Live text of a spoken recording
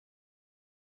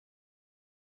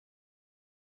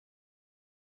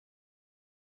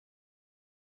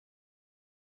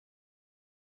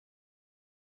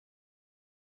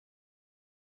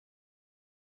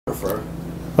photographer.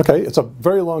 Okay, it's a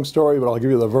very long story, but I'll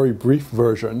give you the very brief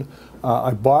version.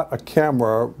 I bought a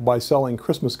camera by selling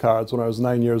Christmas cards when I was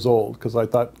 9 years old because I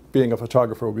thought being a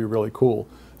photographer would be really cool.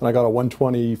 And I got a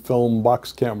 120 film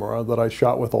box camera that I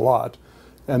shot with a lot.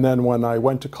 And then when I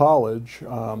went to college,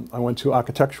 I went to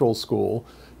architectural school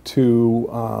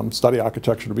to study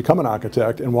architecture, to become an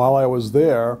architect. And while I was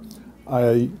there,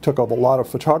 I took up a lot of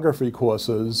photography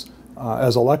courses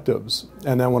as electives.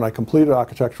 And then when I completed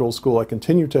architectural school, I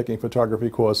continued taking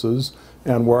photography courses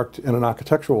and worked in an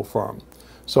architectural firm.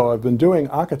 So I've been doing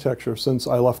architecture since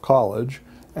I left college.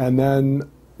 And then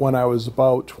when I was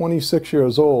about 26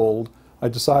 years old, I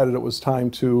decided it was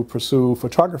time to pursue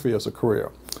photography as a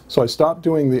career. So I stopped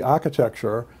doing the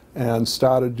architecture and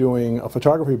started doing a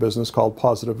photography business called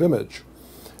Positive Image.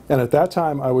 And at that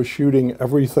time, I was shooting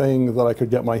everything that I could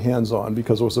get my hands on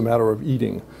because it was a matter of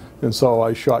eating. And so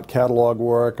I shot catalog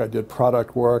work, I did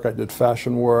product work, I did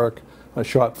fashion work, I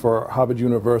shot for Harvard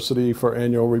University for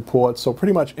annual reports, so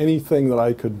pretty much anything that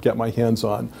I could get my hands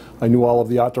on. I knew all of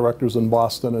the art directors in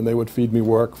Boston, and they would feed me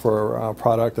work for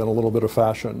product and a little bit of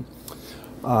fashion.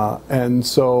 And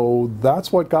so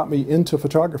that's what got me into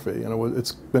photography, and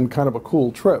it's been kind of a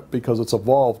cool trip because it's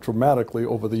evolved dramatically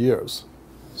over the years.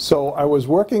 So I was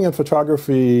working in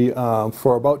photography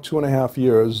for about 2.5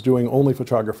 years, doing only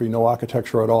photography, no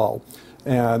architecture at all.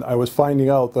 And I was finding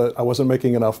out that I wasn't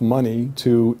making enough money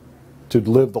to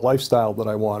live the lifestyle that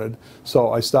I wanted.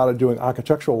 So I started doing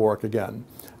architectural work again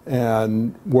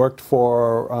and worked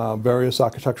for various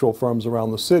architectural firms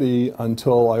around the city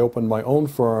until I opened my own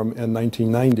firm in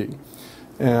 1990.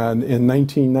 And in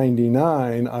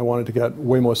 1999, I wanted to get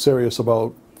way more serious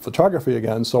about photography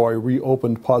again, so I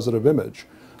reopened Positive Image.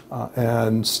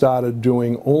 And started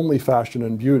doing only fashion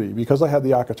and beauty. Because I had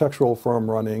the architectural firm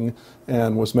running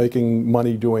and was making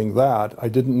money doing that, I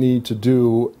didn't need to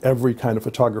do every kind of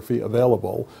photography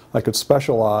available. I could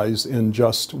specialize in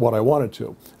just what I wanted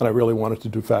to, and I really wanted to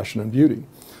do fashion and beauty.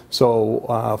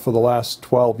 So for the last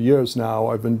 12 years now,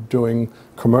 I've been doing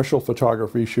commercial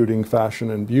photography, shooting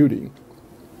fashion and beauty.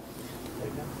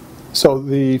 So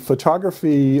the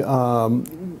photography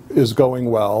is going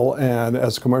well, and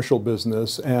as a commercial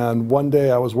business, and one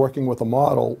day I was working with a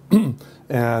model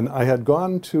and I had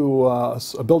gone to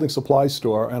a building supply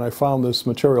store and I found this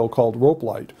material called rope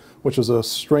light, which is a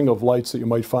string of lights that you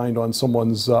might find on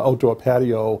someone's outdoor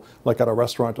patio, like at a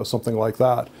restaurant or something like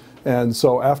that. And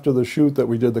so after the shoot that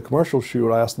we did, the commercial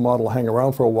shoot, I asked the model to hang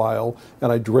around for a while,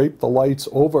 and I draped the lights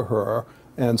over her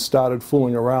and started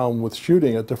fooling around with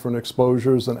shooting at different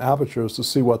exposures and apertures to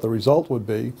see what the result would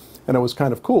be, and it was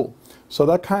kind of cool. So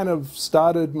that kind of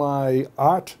started my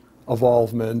art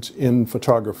evolvement in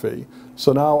photography.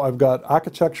 So now I've got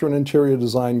architecture and interior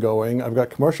design going, I've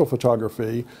got commercial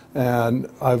photography, and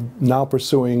I'm now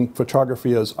pursuing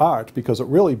photography as art because it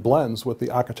really blends with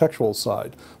the architectural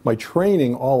side. My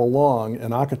training all along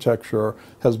in architecture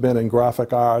has been in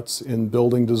graphic arts, in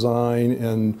building design,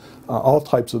 in all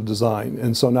types of design.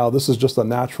 And so now this is just a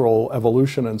natural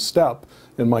evolution and step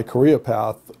in my career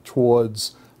path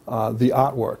towards the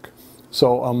artwork.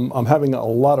 So I'm having a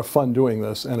lot of fun doing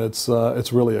this, and it's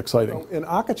really exciting. In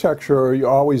architecture, you're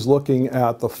always looking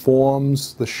at the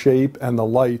forms, the shape, and the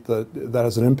light that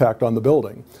has an impact on the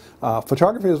building.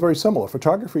 Photography is very similar.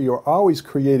 Photography, you're always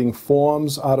creating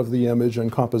forms out of the image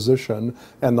and composition,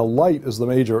 and the light is the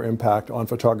major impact on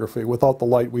photography. Without the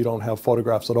light, we don't have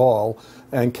photographs at all,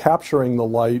 and capturing the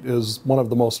light is one of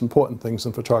the most important things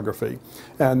in photography.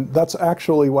 And that's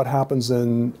actually what happens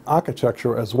in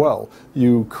architecture as well.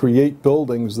 You create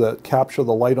buildings that capture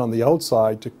the light on the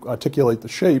outside to articulate the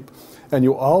shape, and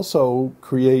you also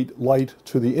create light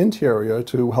to the interior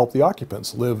to help the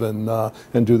occupants live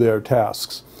and do their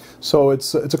tasks. So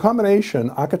it's a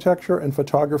combination. Architecture and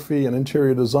photography and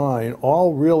interior design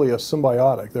all really are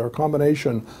symbiotic. They're a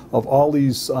combination of all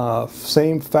these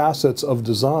same facets of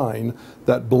design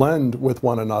that blend with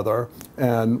one another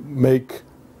and make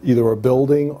either a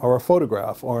building or a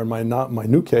photograph, or in my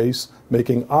new case,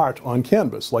 making art on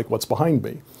canvas, like what's behind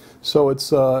me. So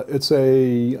it's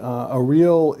a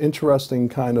real interesting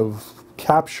kind of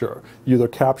capture. You're either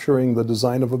capturing the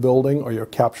design of a building or you're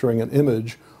capturing an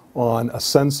image on a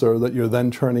sensor that you're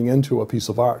then turning into a piece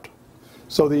of art.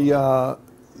 So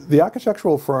the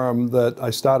architectural firm that I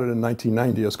started in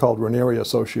 1990 is called Ranere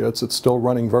Associates. It's still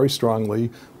running very strongly.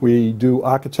 We do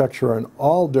architecture in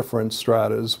all different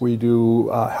stratas. We do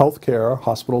healthcare,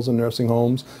 hospitals and nursing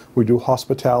homes. We do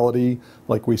hospitality,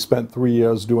 like we spent 3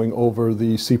 years doing over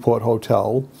the Seaport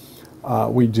Hotel.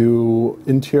 We do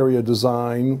interior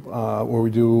design, where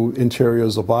we do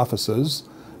interiors of offices.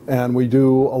 And we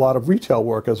do a lot of retail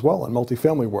work as well and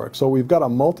multifamily work. So we've got a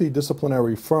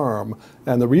multidisciplinary firm,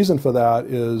 and the reason for that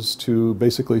is to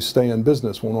basically stay in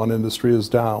business. When one industry is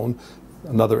down,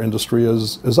 another industry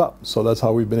is up. So that's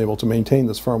how we've been able to maintain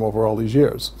this firm over all these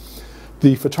years.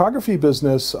 The photography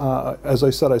business, as I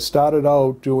said, I started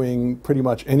out doing pretty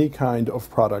much any kind of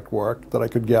product work that I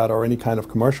could get or any kind of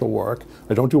commercial work.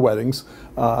 I don't do weddings.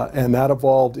 And that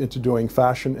evolved into doing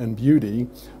fashion and beauty,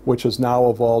 which has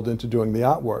now evolved into doing the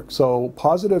artwork. So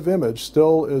Positive Image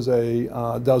still is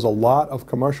does a lot of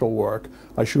commercial work.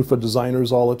 I shoot for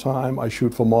designers all the time. I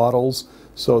shoot for models.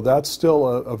 So that's still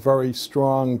a very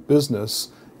strong business.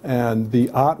 And the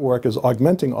artwork is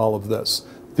augmenting all of this.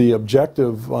 The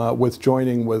objective with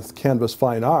joining with Canvas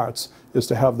Fine Arts is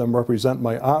to have them represent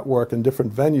my artwork in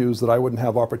different venues that I wouldn't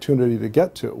have opportunity to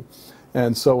get to.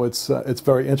 And so it's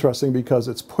very interesting because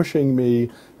it's pushing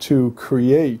me to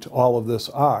create all of this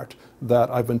art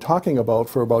that I've been talking about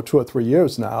for about 2 or 3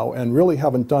 years now and really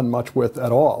haven't done much with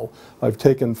at all. I've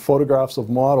taken photographs of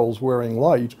models wearing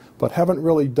light, but haven't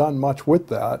really done much with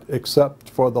that except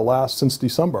for since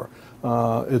December.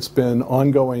 It's been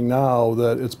ongoing now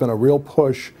that it's been a real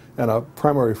push and a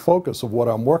primary focus of what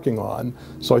I'm working on.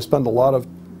 So I spend a lot of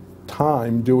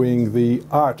time doing the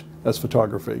art as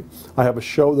photography. I have a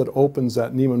show that opens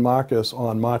at Neiman Marcus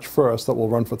on March 1st that will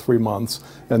run for 3 months,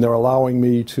 and they're allowing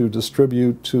me to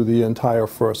distribute to the entire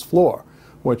first floor,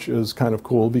 which is kind of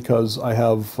cool because I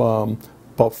have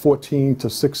about 14 to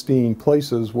 16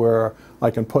 places where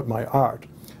I can put my art.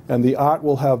 And the art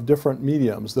will have different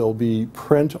mediums. There'll be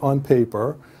print on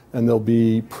paper, and there'll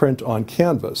be print on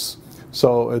canvas.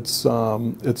 So it's a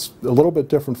little bit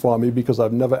different for me because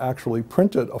I've never actually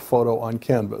printed a photo on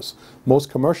canvas. Most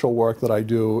commercial work that I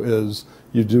do is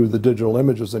you do the digital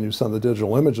images and you send the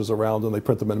digital images around and they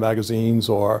print them in magazines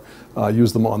or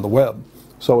use them on the web.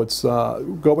 So it's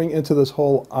going into this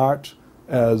whole art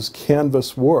as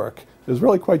canvas work is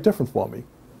really quite different for me.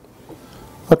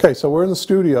 Okay, so we're in the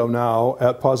studio now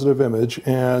at Positive Image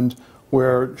and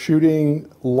we're shooting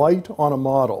light on a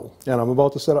model. And I'm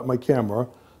about to set up my camera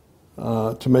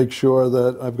to make sure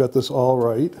that I've got this all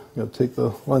right. I'm going to take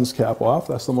the lens cap off.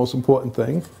 That's the most important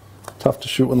thing. Tough to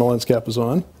shoot when the lens cap is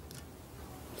on.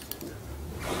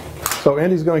 So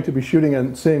Andy's going to be shooting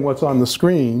and seeing what's on the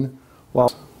screen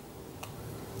while...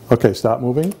 Okay, stop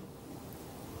moving.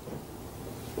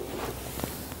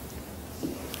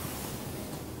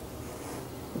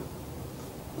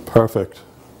 Perfect.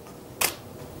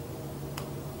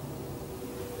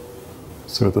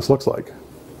 Let's see what this looks like.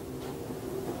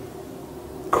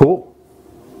 Cool.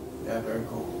 Yeah, very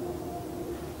cool.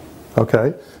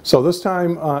 Okay, so this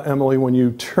time, Emily, when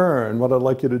you turn, what I'd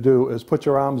like you to do is put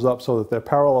your arms up so that they're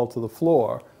parallel to the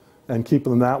floor and keep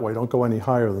them that way. Don't go any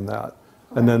higher than that.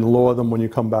 Okay. And then lower them when you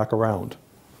come back around.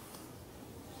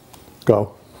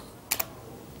 Go.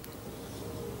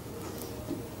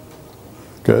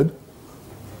 Good.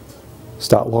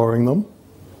 Start lowering them.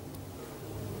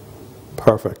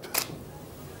 Perfect.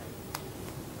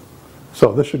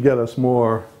 So this should get us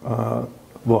more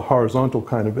the horizontal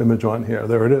kind of image on here.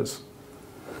 There it is.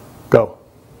 Go.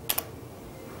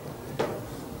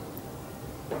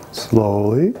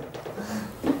 Slowly.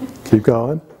 Keep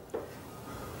going.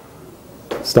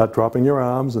 Start dropping your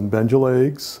arms and bend your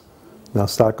legs. Now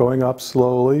start going up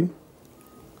slowly.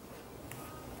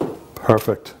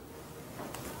 Perfect.